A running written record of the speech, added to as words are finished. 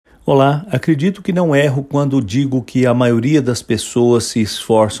Olá, acredito que não erro quando digo que a maioria das pessoas se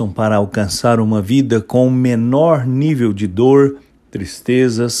esforçam para alcançar uma vida com menor nível de dor,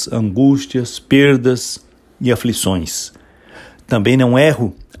 tristezas, angústias, perdas e aflições. Também não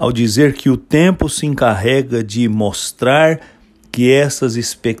erro ao dizer que o tempo se encarrega de mostrar que essas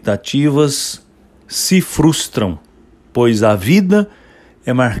expectativas se frustram, pois a vida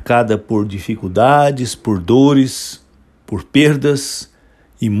é marcada por dificuldades, por dores, por perdas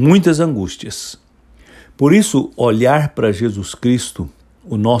e muitas angústias. Por isso, olhar para Jesus Cristo,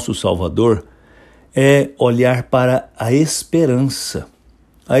 o nosso Salvador, é olhar para a esperança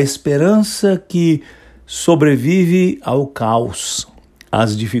que sobrevive ao caos,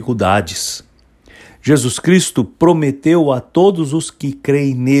 às dificuldades. Jesus Cristo prometeu a todos os que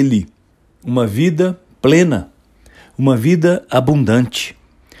creem nele uma vida plena, uma vida abundante.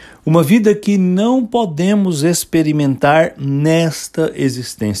 Uma vida que não podemos experimentar nesta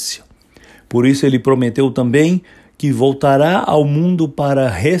existência. Por isso ele prometeu também que voltará ao mundo para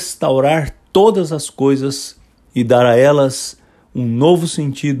restaurar todas as coisas e dar a elas um novo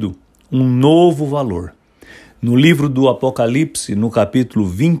sentido, um novo valor. No livro do Apocalipse, no capítulo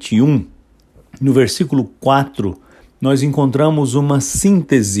 21, no versículo 4, nós encontramos uma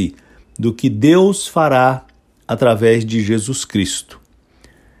síntese do que Deus fará através de Jesus Cristo.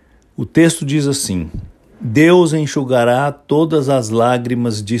 O texto diz assim: Deus enxugará todas as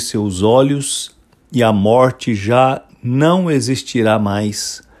lágrimas de seus olhos e a morte já não existirá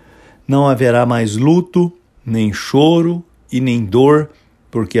mais. Não haverá mais luto, nem choro e nem dor,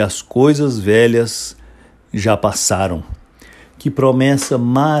 porque as coisas velhas já passaram. Que promessa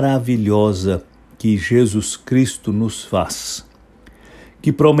maravilhosa que Jesus Cristo nos faz.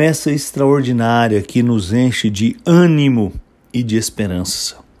 Que promessa extraordinária que nos enche de ânimo e de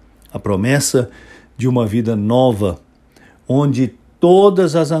esperança. A promessa de uma vida nova, onde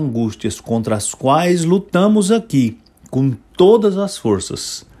todas as angústias contra as quais lutamos aqui, com todas as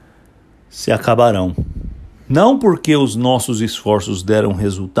forças, se acabarão. Não porque os nossos esforços deram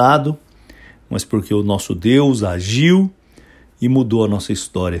resultado, mas porque o nosso Deus agiu e mudou a nossa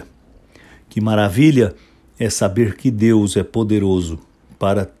história. Que maravilha é saber que Deus é poderoso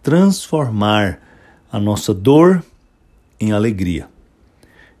para transformar a nossa dor em alegria.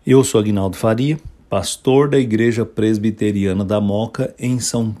 Eu sou Aguinaldo Faria, pastor da Igreja Presbiteriana da Moca, em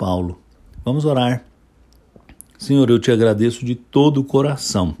São Paulo. Vamos orar. Senhor, eu te agradeço de todo o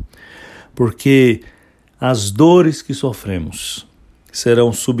coração, porque as dores que sofremos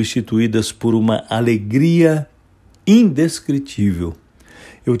serão substituídas por uma alegria indescritível.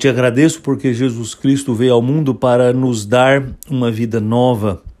 Eu te agradeço porque Jesus Cristo veio ao mundo para nos dar uma vida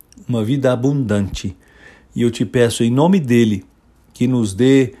nova, uma vida abundante. E eu te peço em nome dele que nos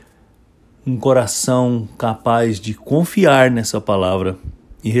dê um coração capaz de confiar nessa palavra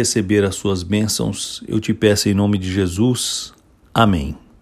e receber as suas bênçãos. Eu te peço em nome de Jesus. Amém.